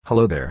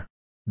Hello there.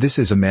 This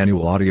is a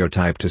manual audio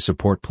type to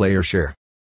support PlayerShare.